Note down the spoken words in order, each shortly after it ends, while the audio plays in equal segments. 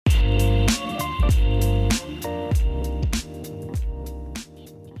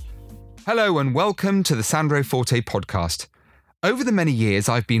Hello and welcome to the Sandro Forte podcast. Over the many years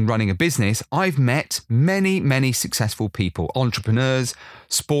I've been running a business, I've met many successful people, entrepreneurs,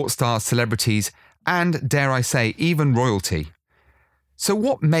 sports stars, celebrities, and dare I say, even royalty. So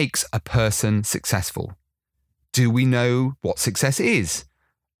what makes a person successful? Do we know what success is?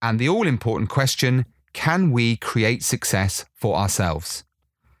 And the all-important question, can we create success for ourselves?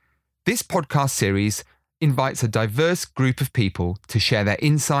 This podcast series invites a diverse group of people to share their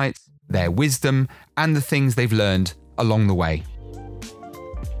insights, their wisdom, and the things they've learned along the way.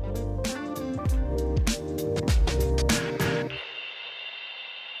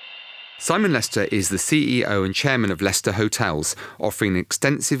 Simon Lester is the CEO and chairman of Lester Hotels, offering an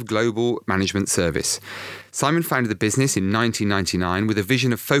extensive global management service. Simon founded the business in 1999 with a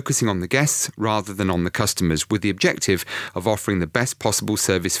vision of focusing on the guests rather than on the customers, with the objective of offering the best possible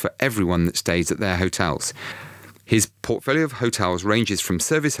service for everyone that stays at their hotels. His portfolio of hotels ranges from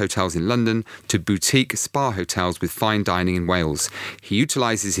service hotels in London to boutique spa hotels with fine dining in Wales. He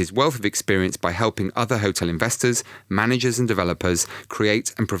utilises his wealth of experience by helping other hotel investors, managers and developers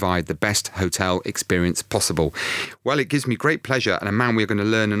create and provide the best hotel experience possible. Well, it gives me great pleasure, and a man we're going to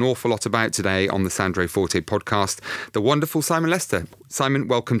learn an awful lot about today on the Sandro Forte podcast, the wonderful Simon Lester. Simon,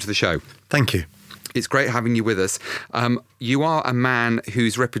 welcome to the show. Thank you. It's great having you with us. You are a man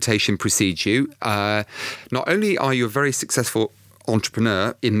whose reputation precedes you. Not only are you a very successful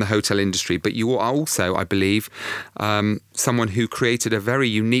entrepreneur in the hotel industry, but you are also, I believe, someone who created a very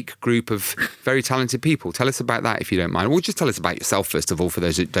unique group of very talented people. Tell us about that, if you don't mind. Or just tell us about yourself, first of all, for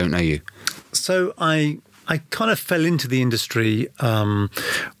those that don't know you. So I kind of fell into the industry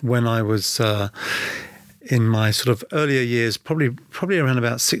when I was in my sort of earlier years, probably around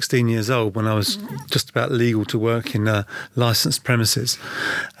about 16 years old, when I was just about legal to work in licensed premises.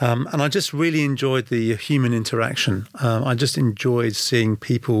 And I just really enjoyed the human interaction. I just enjoyed seeing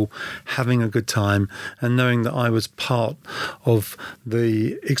people having a good time and knowing that I was part of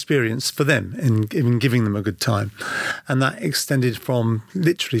the experience for them in giving them a good time. And that extended from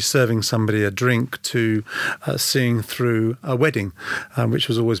literally serving somebody a drink to seeing through a wedding, which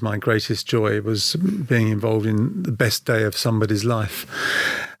was always my greatest joy, was being involved in the best day of somebody's life.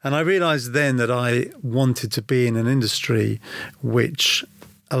 And I realised then that I wanted to be in an industry which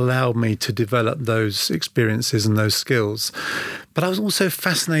allowed me to develop those experiences and those skills. But I was also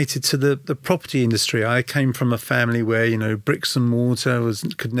fascinated to the property industry. I came from a family where, bricks and mortar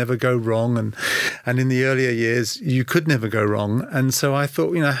could never go wrong. And in the earlier years, you could never go wrong. And so I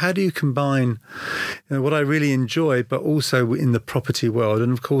thought, how do you combine what I really enjoy, but also in the property world?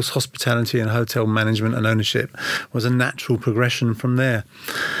 And of course, hospitality and hotel management and ownership was a natural progression from there.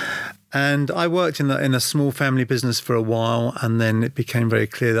 And I worked in a small family business for a while, and then it became very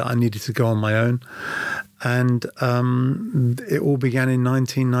clear that I needed to go on my own. And it all began in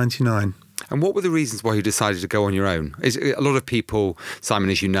 1999. And what were the reasons why you decided to go on your own? A lot of people, Simon,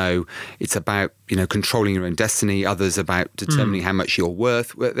 as you know, it's about, controlling your own destiny. Others about determining how much you're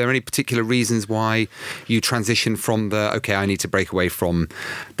worth. Were there any particular reasons why you transitioned from I need to break away from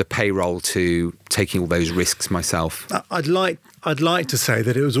the payroll to taking all those risks myself? I'd like to say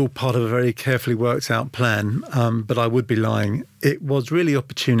that it was all part of a very carefully worked out plan, but I would be lying. It was really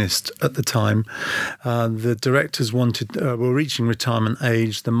opportunist at the time. The directors were reaching retirement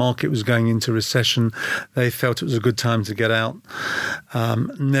age. The market was going into recession. They felt it was a good time to get out.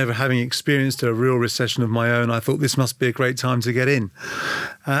 Never having experienced a real recession of my own, I thought this must be a great time to get in.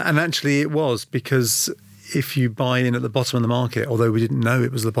 And actually it was, because if you buy in at the bottom of the market, although we didn't know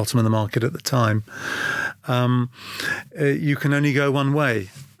it was the bottom of the market at the time, you can only go one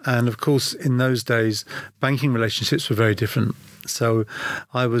way. And of course, in those days, banking relationships were very different. So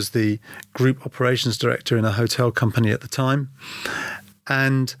I was the group operations director in a hotel company at the time.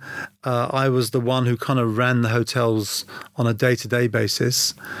 And I was the one who kind of ran the hotels on a day-to-day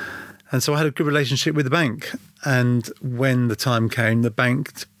basis. And so I had a good relationship with the bank. And when the time came, the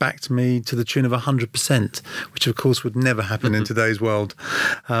bank backed me to the tune of 100%, which of course would never happen in today's world.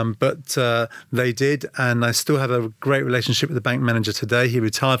 But they did, and I still have a great relationship with the bank manager today. He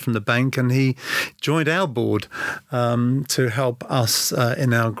retired from the bank and he joined our board to help us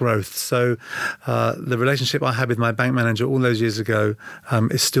in our growth. So the relationship I had with my bank manager all those years ago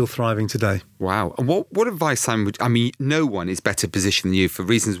is still thriving today. Wow. And what advice, Simon, no one is better positioned than you for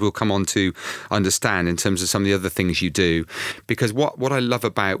reasons we'll come on to understand in terms of some of the other things you do, because what I love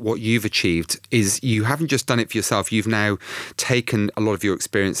about what you've achieved is you haven't just done it for yourself. You've now taken a lot of your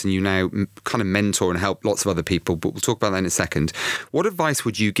experience and you now kind of mentor and help lots of other people, but we'll talk about that in a second. What advice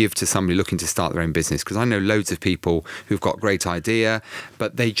would you give to somebody looking to start their own business? Because I know loads of people who've got great idea,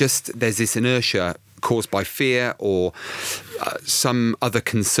 but there's this inertia caused by fear or some other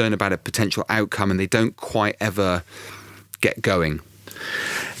concern about a potential outcome, and they don't quite ever get going?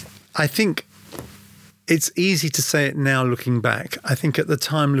 I think it's easy to say it now looking back. I think at the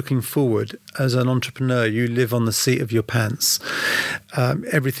time looking forward, as an entrepreneur, you live on the seat of your pants.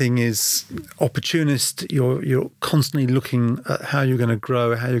 Everything is opportunist. You're constantly looking at how you're going to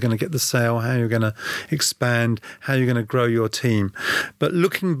grow, how you're going to get the sale, how you're going to expand, how you're going to grow your team. But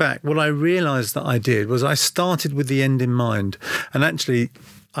looking back, what I realized that I did was I started with the end in mind. And actually,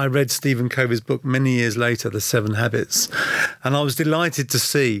 I read Stephen Covey's book many years later, The 7 Habits, and I was delighted to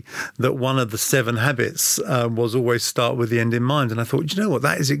see that one of the 7 habits was always start with the end in mind. And I thought, you know what,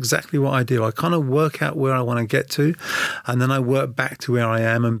 that is exactly what I do. I kind of work out where I want to get to, and then I work back to where I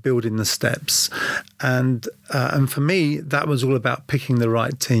am and build in the steps. And for me, that was all about picking the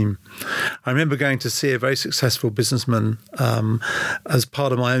right team. I remember going to see a very successful businessman as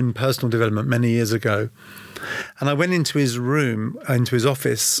part of my own personal development many years ago. And I went into his room, into his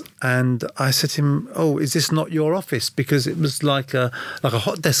office, and I said to him, "Oh, is this not your office?" Because it was like a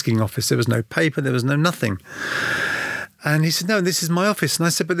hot desking office. There was no paper, there was no nothing. And he said, "No, this is my office." And I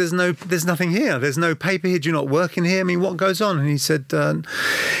said, "But there's nothing here. There's no paper here. Do you not work in here? I mean, what goes on?" And he said,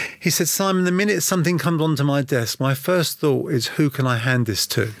 "Simon, the minute something comes onto my desk, my first thought is, who can I hand this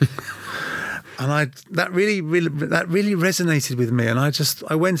to?" And that really resonated with me. And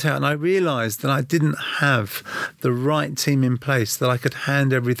I went out and I realised that I didn't have the right team in place that I could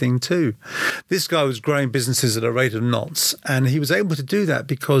hand everything to. This guy was growing businesses at a rate of knots, and he was able to do that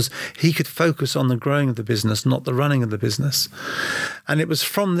because he could focus on the growing of the business, not the running of the business. And it was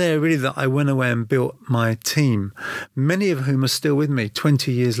from there really that I went away and built my team, many of whom are still with me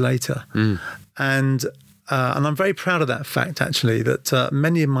 20 years later. And I'm very proud of that fact, actually, that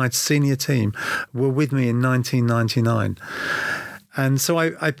many of my senior team were with me in 1999. And so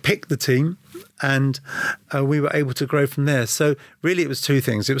I picked the team, and we were able to grow from there. So really it was two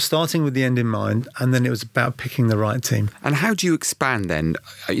things. It was starting with the end in mind, and then it was about picking the right team. And how do you expand then?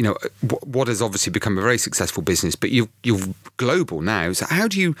 You know, what has obviously become a very successful business, but you're global now. So how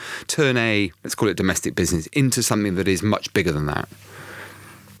do you turn let's call it domestic business, into something that is much bigger than that?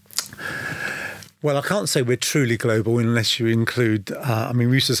 Well, I can't say we're truly global unless you include, we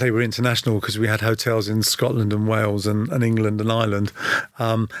used to say we're international because we had hotels in Scotland and Wales and England and Ireland.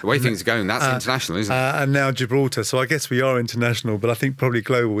 The way things are going, that's international, isn't it? And now Gibraltar. So I guess we are international, but I think probably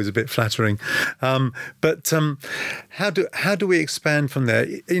global is a bit flattering. But how do we expand from there?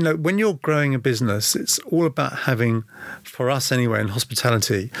 You know, when you're growing a business, it's all about having, for us anyway, in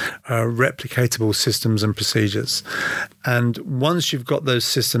hospitality, replicatable systems and procedures. And once you've got those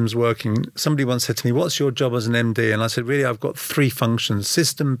systems working, somebody once said to me, "What's your job as an MD?" And I said, "Really, I've got 3 functions: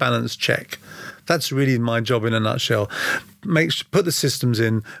 system, balance, check." That's really my job in a nutshell. Put the systems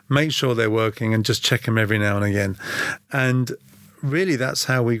in, make sure they're working, and just check them every now and again. And really, that's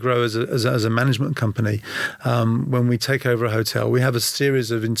how we grow as a management company. When we take over a hotel, we have a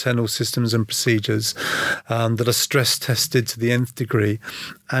series of internal systems and procedures that are stress tested to the nth degree,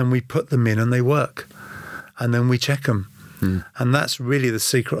 and we put them in and they work. And then we check them. And that's really the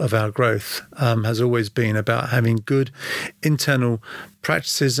secret of our growth, has always been about having good internal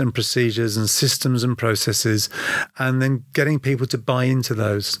practices and procedures and systems and processes, and then getting people to buy into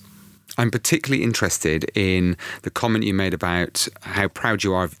those. I'm particularly interested in the comment you made about how proud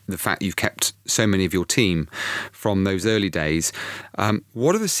you are of the fact you've kept so many of your team from those early days.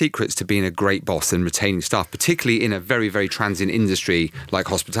 What are the secrets to being a great boss and retaining staff, particularly in a very, very transient industry like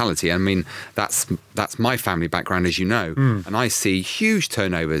hospitality? I mean, that's my family background, as you know, and I see huge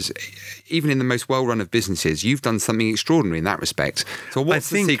turnovers, even in the most well-run of businesses. You've done something extraordinary in that respect. So what's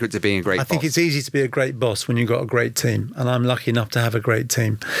the secret to being a great boss? I think it's easy to be a great boss when you've got a great team, and I'm lucky enough to have a great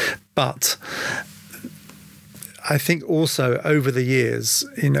team. But I think also over the years,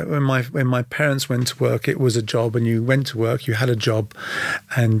 you know, when my parents went to work, it was a job. When you went to work, you had a job,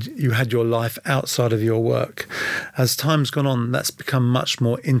 and you had your life outside of your work. As time's gone on, that's become much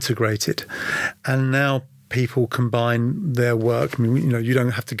more integrated, and now people combine their work. I mean, you know, you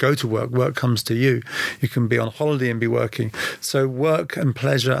don't have to go to work. Work comes to you. You can be on holiday and be working. So work and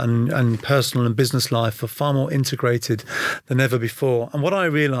pleasure and personal and business life are far more integrated than ever before. And what I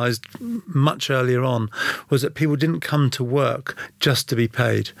realized much earlier on was that people didn't come to work just to be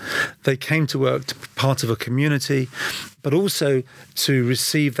paid. They came to work to be part of a community, but also to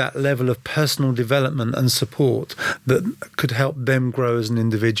receive that level of personal development and support that could help them grow as an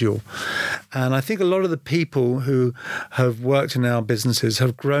individual. And I think a lot of the people who have worked in our businesses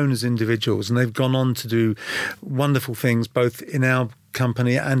have grown as individuals, and they've gone on to do wonderful things both in our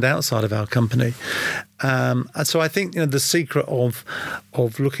company and outside of our company. And so I think the secret of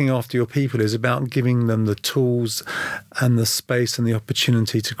looking after your people is about giving them the tools and the space and the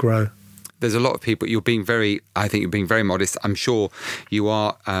opportunity to grow. There's a lot of people. I think you're being very modest. I'm sure you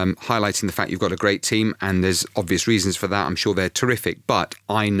are highlighting the fact you've got a great team, and there's obvious reasons for that. I'm sure they're terrific. But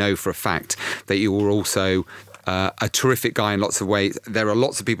I know for a fact that you are also a terrific guy in lots of ways. There are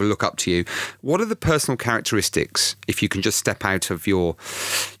lots of people who look up to you. What are the personal characteristics, if you can just step out of your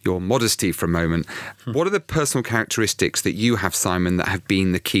modesty for a moment, what are the personal characteristics that you have, Simon, that have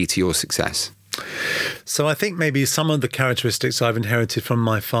been the key to your success? So I think maybe some of the characteristics I've inherited from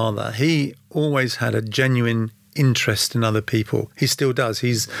my father. He always had a genuine interest in other people. He still does.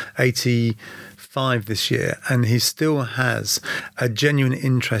 He's 85 this year, and he still has a genuine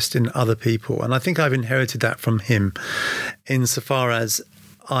interest in other people. And I think I've inherited that from him, insofar as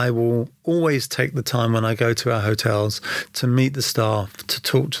I will always take the time when I go to our hotels to meet the staff, to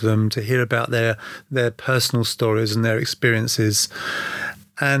talk to them, to hear about their personal stories and their experiences.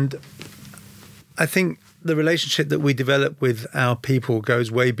 And I think the relationship that we develop with our people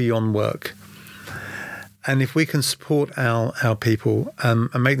goes way beyond work. And if we can support our people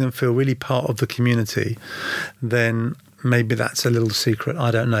and make them feel really part of the community, then maybe that's a little secret. I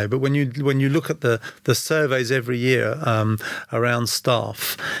don't know. But when you look at the surveys every year around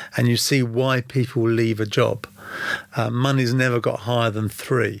staff, and you see why people leave a job, money's never got higher than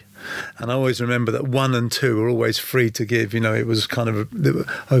 3. And I always remember that 1 and 2 were always free to give. It was kind of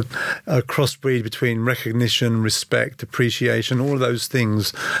a crossbreed between recognition, respect, appreciation. All of those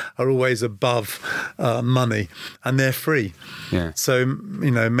things are always above money, and they're free. Yeah. So,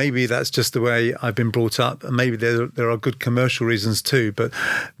 maybe that's just the way I've been brought up. And maybe there are good commercial reasons too. But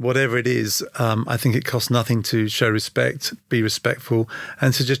whatever it is, I think it costs nothing to show respect, be respectful,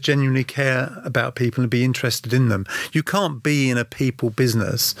 and to just genuinely care about people and be interested in them. You can't be in a people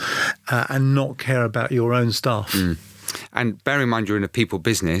business and not care about your own staff. And bear in mind you're in a people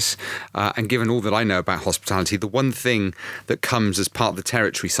business, and given all that I know about hospitality, the one thing that comes as part of the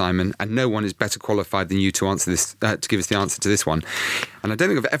territory, Simon, and no one is better qualified than you to answer this, to give us the answer to this one. And I don't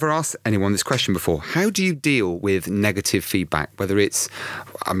think I've ever asked anyone this question before. How do you deal with negative feedback, whether it's,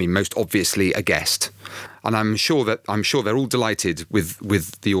 most obviously a guest? And I'm sure they're all delighted with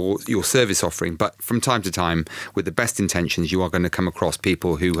your service offering. But from time to time, with the best intentions, you are going to come across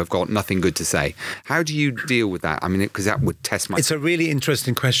people who have got nothing good to say. How do you deal with that? Because that would test my... It's a really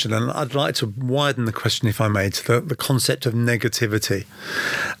interesting question, and I'd like to widen the question, if I may, to the concept of negativity.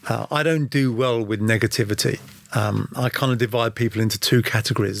 I don't do well with negativity. I kind of divide people into 2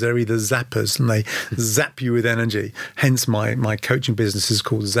 categories. They're either zappers, and they zap you with energy. Hence, my coaching business is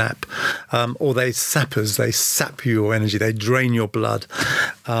called Zap. Or they sappers. They sap your energy. They drain your blood.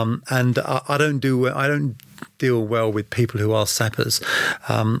 And I don't deal well with people who are sappers.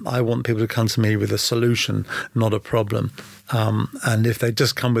 I want people to come to me with a solution, not a problem. And if they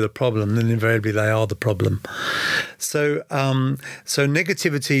just come with a problem, then invariably they are the problem. So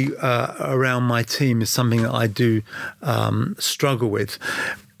negativity around my team is something that I do struggle with.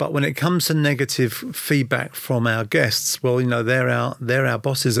 But when it comes to negative feedback from our guests, well, they're our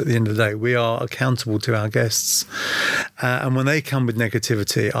bosses at the end of the day. We are accountable to our guests. And when they come with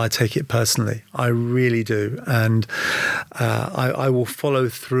negativity, I take it personally. I really do. And I will follow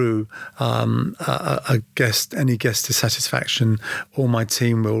through any guest dissatisfaction, or my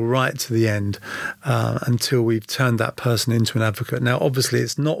team will, right to the end, until we've turned that person into an advocate. Now, obviously,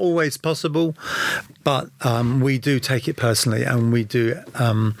 it's not always possible, but we do take it personally, and we do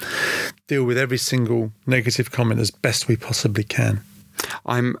deal with every single negative comment as best we possibly can.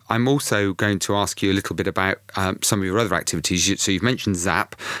 I'm also going to ask you a little bit about some of your other activities. So you've mentioned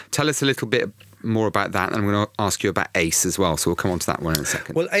Zap. Tell us a little bit more about that, and I'm going to ask you about ACE as well. So we'll come on to that one in a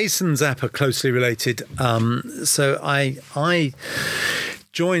second. Well, ACE and Zap are closely related. So I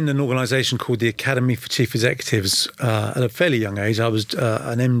joined an organisation called the Academy for Chief Executives at a fairly young age. I was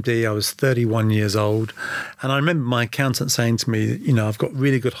an MD. I was 31 years old. And I remember my accountant saying to me, I've got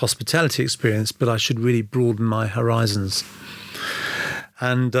really good hospitality experience, but I should really broaden my horizons.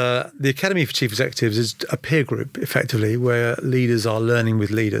 And the Academy for Chief Executives is a peer group, effectively, where leaders are learning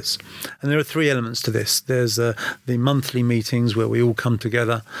with leaders. And there are 3 elements to this. There's the monthly meetings where we all come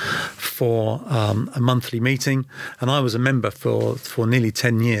together for a monthly meeting. And I was a member for nearly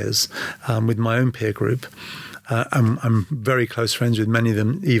 10 years with my own peer group. I'm very close friends with many of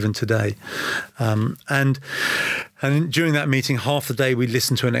them even today. And during that meeting, half the day we'd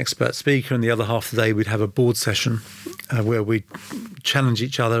listen to an expert speaker, and the other half of the day we'd have a board session where we'd challenge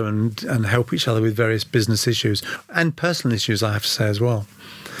each other and help each other with various business issues and personal issues, I have to say, as well.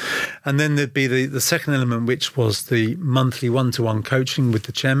 And then there'd be the second element, which was the monthly one-to-one coaching with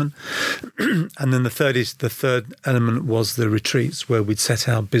the chairman. And then the third element was the retreats, where we'd set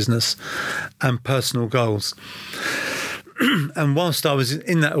our business and personal goals. And whilst I was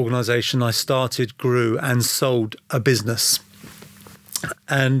in that organisation, I started, grew and sold a business.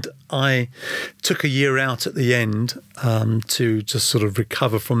 And I took a year out at the end to just sort of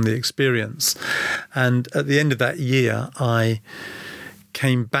recover from the experience. And at the end of that year, I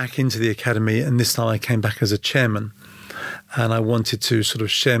came back into the academy, and this time I came back as a chairman. And I wanted to sort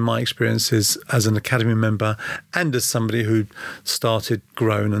of share my experiences as an academy member and as somebody who started,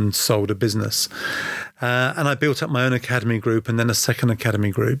 grown and sold a business. And I built up my own academy group and then a second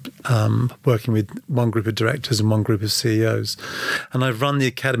academy group, working with one group of directors and one group of CEOs. And I've run the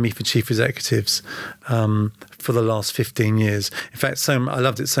Academy for Chief Executives for the last 15 years. In fact, I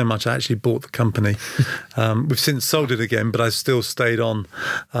loved it so much, I actually bought the company. We've since sold it again, but I still stayed on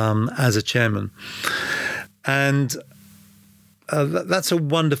as a chairman. And that's a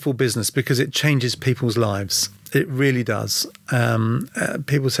wonderful business because it changes people's lives. It really does.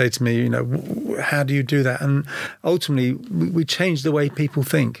 People say to me, how do you do that? And ultimately, we change the way people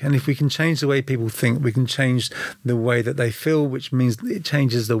think. And if we can change the way people think, we can change the way that they feel, which means it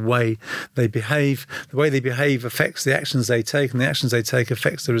changes the way they behave. The way they behave affects the actions they take, and the actions they take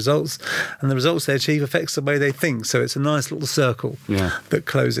affects the results. And the results they achieve affects the way they think. So it's a nice little circle that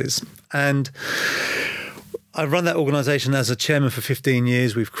closes. And I run that organisation as a chairman for 15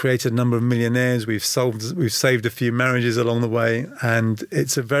 years. We've created a number of millionaires. We've saved a few marriages along the way, and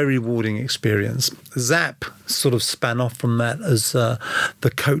it's a very rewarding experience. Zap sort of span off from that as the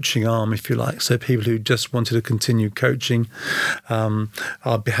coaching arm, if you like. So people who just wanted to continue coaching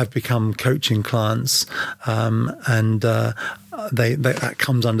have become coaching clients, and that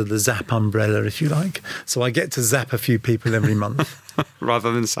comes under the Zap umbrella, if you like. So I get to zap a few people every month.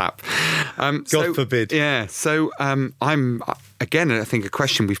 Rather than sap. God forbid. Yeah. So I'm, again, I think a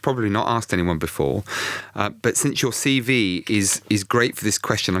question we've probably not asked anyone before, but since your CV is great for this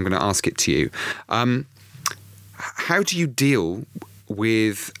question, I'm going to ask it to you. How do you deal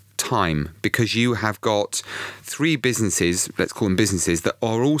with time? Because you have got 3 businesses, let's call them businesses, that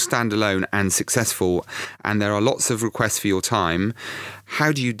are all standalone and successful, and there are lots of requests for your time.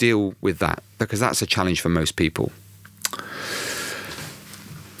 How do you deal with that? Because that's a challenge for most people.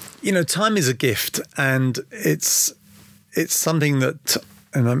 Time is a gift, and it's something that,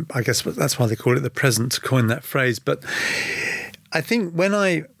 and I guess that's why they call it the present, to coin that phrase. But I think when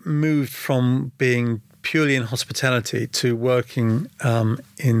I moved from being purely in hospitality to working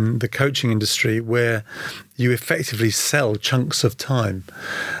in the coaching industry, where you effectively sell chunks of time,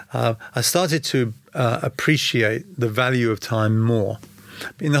 I started to appreciate the value of time more.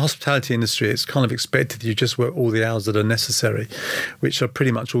 In the hospitality industry, it's kind of expected that you just work all the hours that are necessary, which are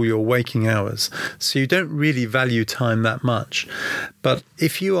pretty much all your waking hours. So you don't really value time that much. But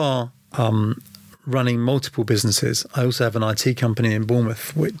if you are running multiple businesses, I also have an IT company in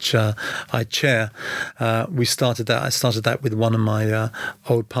Bournemouth, which I chair. I started that with one of my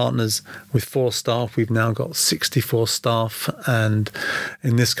old partners with 4 staff. We've now got 64 staff, and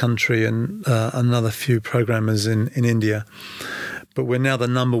in this country, and another few programmers in India. But we're now the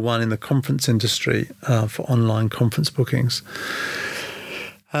number 1 in the conference industry for online conference bookings.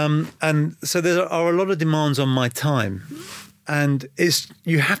 And so there are a lot of demands on my time. And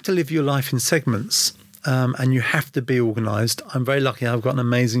you have to live your life in segments, and you have to be organised. I'm very lucky I've got an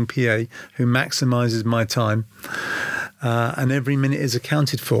amazing PA who maximises my time, and every minute is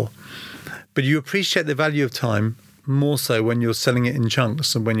accounted for. But you appreciate the value of time more so when you're selling it in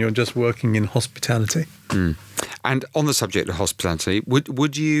chunks than when you're just working in hospitality. Mm. And on the subject of hospitality,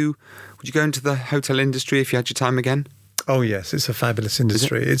 would you go into the hotel industry if you had your time again? Oh yes, it's a fabulous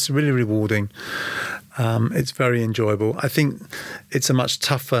industry. It's really rewarding. It's very enjoyable. I think it's a much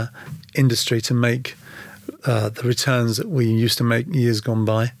tougher industry to make the returns that we used to make years gone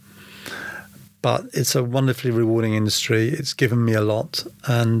by. But it's a wonderfully rewarding industry. It's given me a lot,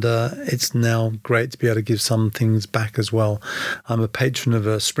 and it's now great to be able to give some things back as well. I'm a patron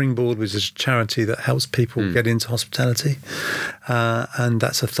of Springboard, which is a charity that helps people get into hospitality, and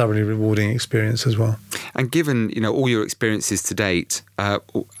that's a thoroughly rewarding experience as well. And given all your experiences to date,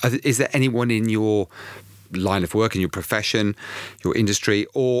 is there anyone in your line of work, in your profession, your industry,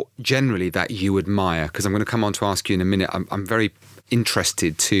 or generally that you admire? Because I'm going to come on to ask you in a minute. I'm very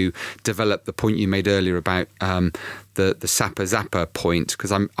interested to develop the point you made earlier about the Sapper Zapper point,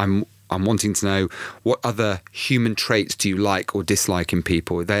 because I'm wanting to know, what other human traits do you like or dislike in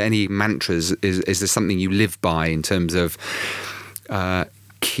people? Are there any mantras? Is there something you live by in terms of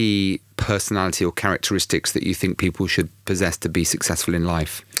key personality or characteristics that you think people should possess to be successful in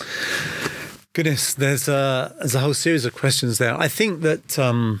life? Goodness, there's a whole series of questions there. I think that,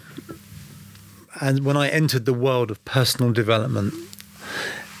 and when I entered the world of personal development,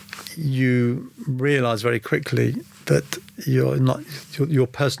 you realise very quickly that your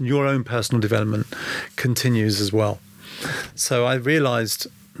own personal development continues as well. So I realised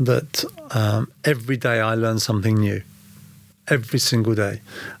that every day I learn something new. Every single day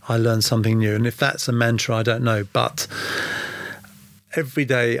I learn something new. And if that's a mantra, I don't know. But every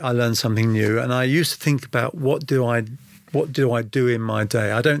day I learn something new. And I used to think about what do I do in my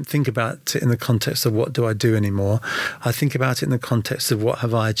day? I don't think about it in the context of what do I do anymore. I think about it in the context of what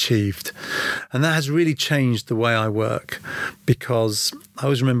have I achieved. And that has really changed the way I work, because I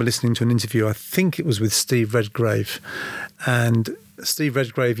always remember listening to an interview, I think it was with Steve Redgrave, and Steve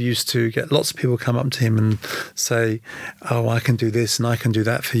Redgrave used to get lots of people come up to him and say, oh, I can do this and I can do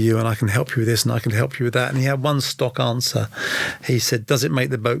that for you and I can help you with this and I can help you with that. And he had one stock answer. He said, does it make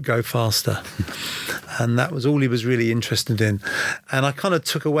the boat go faster? And that was all he was really interested in. And I kind of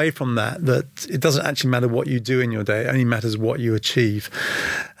took away from that it doesn't actually matter what you do in your day. It only matters what you achieve.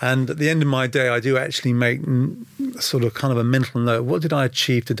 And at the end of my day, I do actually make sort of kind of a mental note. What did I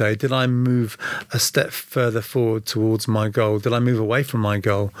achieve today? Did I move a step further forward towards my goal? Did I move away from my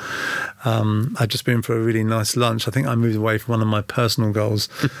goal? I've just been for a really nice lunch. I think I moved away from one of my personal goals.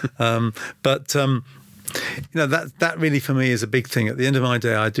 That really for me is a big thing. At the end of my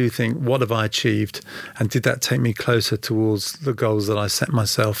day, I do think, what have I achieved? And did that take me closer towards the goals that I set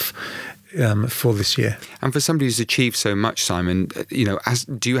myself for this year? And for somebody who's achieved so much, Simon,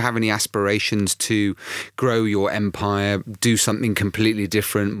 do you have any aspirations to grow your empire, do something completely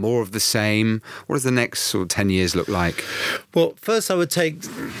different, more of the same? What does the next sort of 10 years look like? Well, first I would take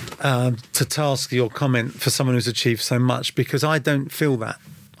to task your comment for someone who's achieved so much, because I don't feel that.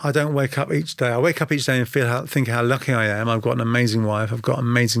 I don't wake up each day. I wake up each day and think how lucky I am. I've got an amazing wife. I've got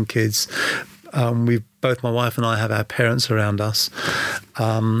amazing kids. Both my wife and I have our parents around us.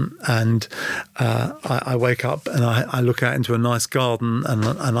 I wake up and I look out into a nice garden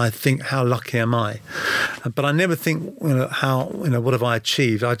and I think, how lucky am I? But I never think, what have I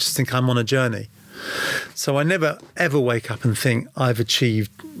achieved? I just think I'm on a journey. So I never ever wake up and think I've achieved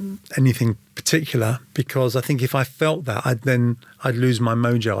anything particular, because I think if I felt that, I'd lose my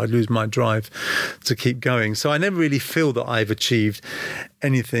mojo, I'd lose my drive to keep going. So I never really feel that I've achieved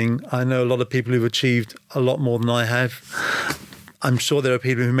anything. I know a lot of people who've achieved a lot more than I have. I'm sure there are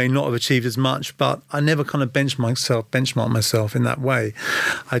people who may not have achieved as much, but I never kind of benchmark myself in that way.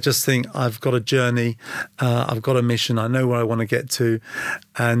 I just think I've got a journey, I've got a mission, I know where I want to get to,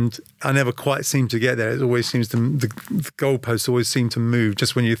 and I never quite seem to get there. It always seems the goalposts always seem to move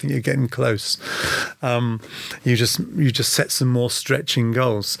just when you think you're getting close. You just set some more stretching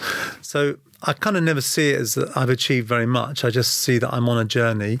goals. So I kind of never see it as that I've achieved very much. I just see that I'm on a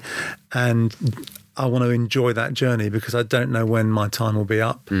journey, and I want to enjoy that journey, because I don't know when my time will be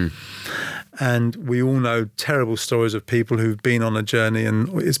up. And we all know terrible stories of people who've been on a journey and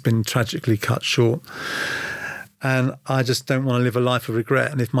it's been tragically cut short. And I just don't want to live a life of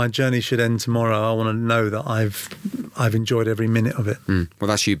regret. And if my journey should end tomorrow, I want to know that I've enjoyed every minute of it. Well,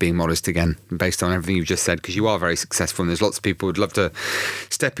 that's you being modest again, based on everything you've just said, because you are very successful and there's lots of people who'd love to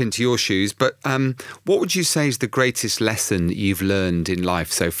step into your shoes. But what would you say is the greatest lesson you've learned in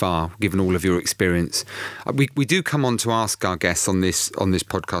life so far, given all of your experience? We do come on to ask our guests on this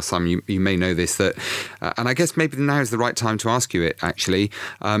podcast, Simon, you may know this, that, and I guess maybe now is the right time to ask you it, actually.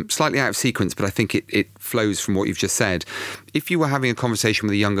 Slightly out of sequence, but I think it flows from what you've just said. If you were having a conversation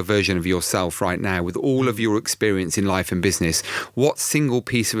with a younger version of yourself right now, with all of your experience in life and business, what single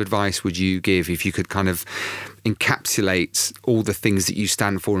piece of advice would you give if you could kind of encapsulate all the things that you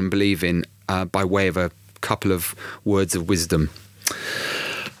stand for and believe in by way of a couple of words of wisdom?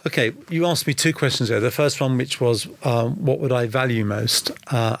 Okay, you asked me two questions there. The first one, which was, what would I value most?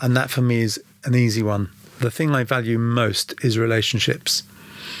 And that for me is an easy one. The thing I value most is relationships.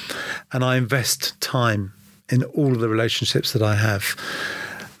 And I invest time in all of the relationships that I have.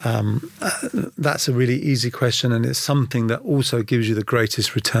 That's a really easy question, and it's something that also gives you the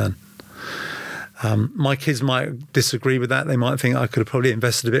greatest return. My kids might disagree with that. They might think I could have probably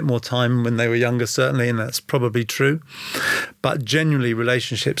invested a bit more time when they were younger, certainly, and that's probably true. But generally,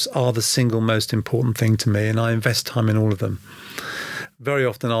 relationships are the single most important thing to me, and I invest time in all of them. very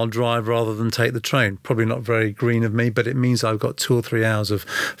often I'll drive rather than take the train. Probably not very green of me, but it means I've got 2 or 3 hours of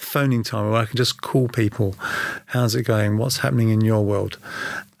phoning time where I can just call people. How's it going? What's happening in your world?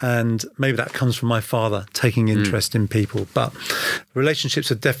 And maybe that comes from my father, taking interest in people. But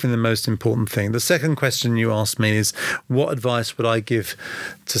relationships are definitely the most important thing. The second question you asked me is, what advice would I give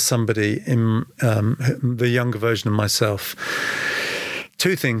to somebody in the younger version of myself?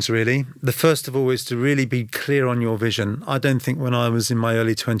 2 things, really. The first of all is to really be clear on your vision. I don't think when I was in my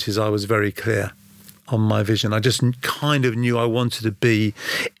early 20s, I was very clear on my vision. I just kind of knew I wanted to be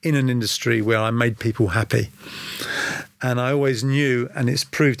in an industry where I made people happy. And I always knew, and it's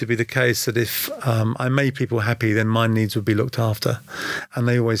proved to be the case, that if I made people happy, then my needs would be looked after. And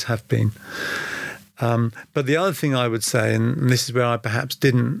they always have been. But the other thing I would say, and this is where I perhaps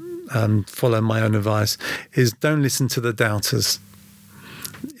didn't follow my own advice, is don't listen to the doubters.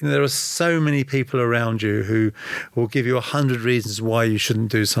 You know, there are so many people around you who will give you 100 reasons why you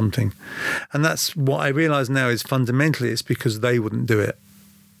shouldn't do something. And that's what I realise now is fundamentally it's because they wouldn't do it.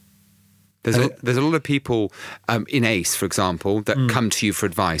 There's a lot of people in ACE, for example, that come to you for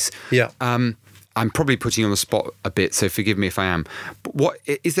advice. Yeah. I'm probably putting you on the spot a bit, so forgive me if I am. But what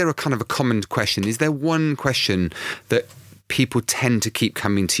is there a kind of a common question? Is there one question that people tend to keep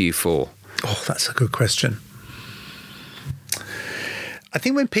coming to you for? Oh, that's a good question. I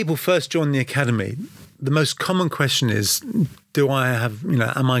think when people first join the academy, the most common question is, am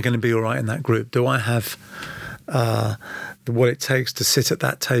I going to be all right in that group? Do I have what it takes to sit at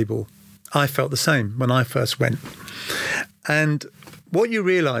that table? I felt the same when I first went. And what you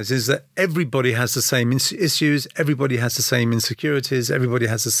realise is that everybody has the same issues, everybody has the same insecurities, everybody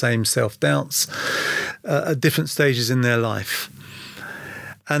has the same self-doubts at different stages in their life.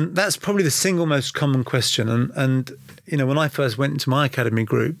 And that's probably the single most common question. And you know, when I first went into my academy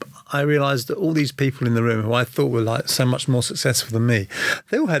group, I realised that all these people in the room who I thought were like so much more successful than me,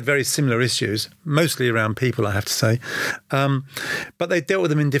 they all had very similar issues, mostly around people, I have to say. But they dealt with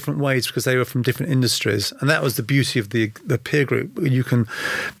them in different ways because they were from different industries. And that was the beauty of the peer group. You can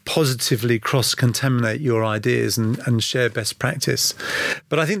positively cross-contaminate your ideas and share best practice.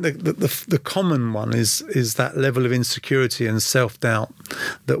 But I think the common one is that level of insecurity and self-doubt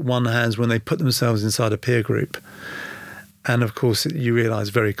that one has when they put themselves inside a peer group. And of course, you realise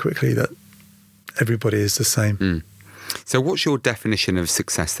very quickly that everybody is the same. Mm. So what's your definition of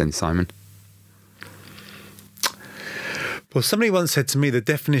success then, Simon? Well, somebody once said to me, the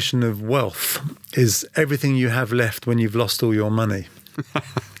definition of wealth is everything you have left when you've lost all your money.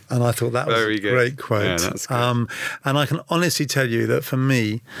 And I thought that was a great quote. Yeah, that's good. And I can honestly tell you that for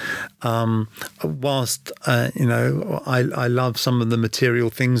me, whilst, I love some of the material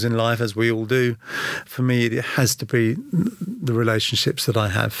things in life, as we all do, for me, it has to be the relationships that I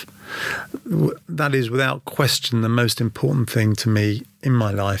have. That is, without question, the most important thing to me in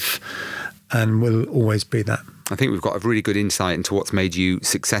my life and will always be that. I think we've got a really good insight into what's made you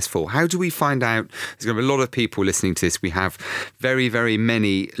successful. How do we find out? There's going to be a lot of people listening to this. We have very, very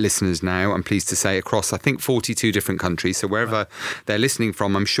many listeners now, I'm pleased to say, across, I think, 42 different countries. So wherever they're listening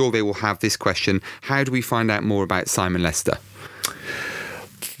from, I'm sure they will have this question. How do we find out more about Simon Lester?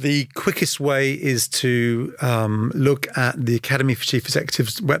 The quickest way is to look at the Academy for Chief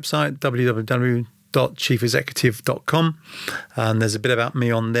Executives website, www.chiefexecutive.com. And there's a bit about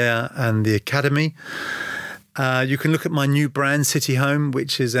me on there and the Academy. You can look at my new brand, City Home,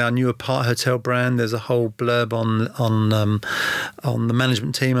 which is our new apart hotel brand. There's a whole blurb on the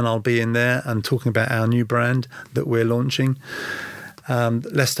management team, and I'll be in there and talking about our new brand that we're launching.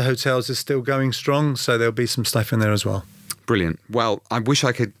 Leicester Hotels is still going strong, so there'll be some stuff in there as well. Brilliant. Well, I wish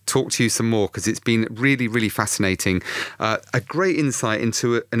I could talk to you some more because it's been really, really fascinating. A great insight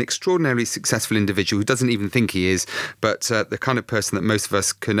into an extraordinarily successful individual who doesn't even think he is, but the kind of person that most of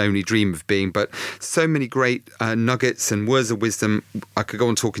us can only dream of being. But so many great nuggets and words of wisdom. I could go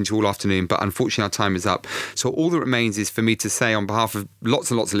on talking to you all afternoon, but unfortunately our time is up. So all that remains is for me to say on behalf of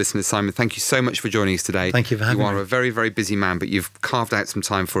lots and lots of listeners, Simon, thank you so much for joining us today. Thank you for having me. You are a very, very busy man, but you've carved out some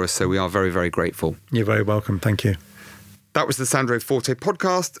time for us, so we are very, very grateful. You're very welcome. Thank you. That was the Sandro Forte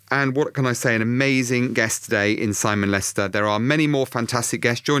podcast, and what can I say, an amazing guest today in Simon Lester. There are many more fantastic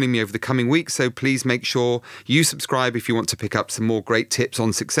guests joining me over the coming weeks, so please make sure you subscribe if you want to pick up some more great tips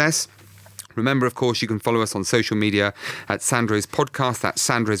on success. Remember, of course, you can follow us on social media at Sandro's Podcast. That's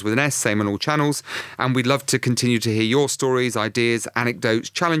Sandro's with an S, same on all channels. And we'd love to continue to hear your stories, ideas, anecdotes,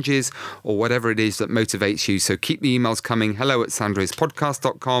 challenges, or whatever it is that motivates you. So keep the emails coming,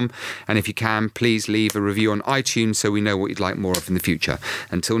 hello@sandrospodcast.com. And if you can, please leave a review on iTunes so we know what you'd like more of in the future.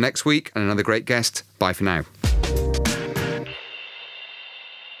 Until next week and another great guest, bye for now.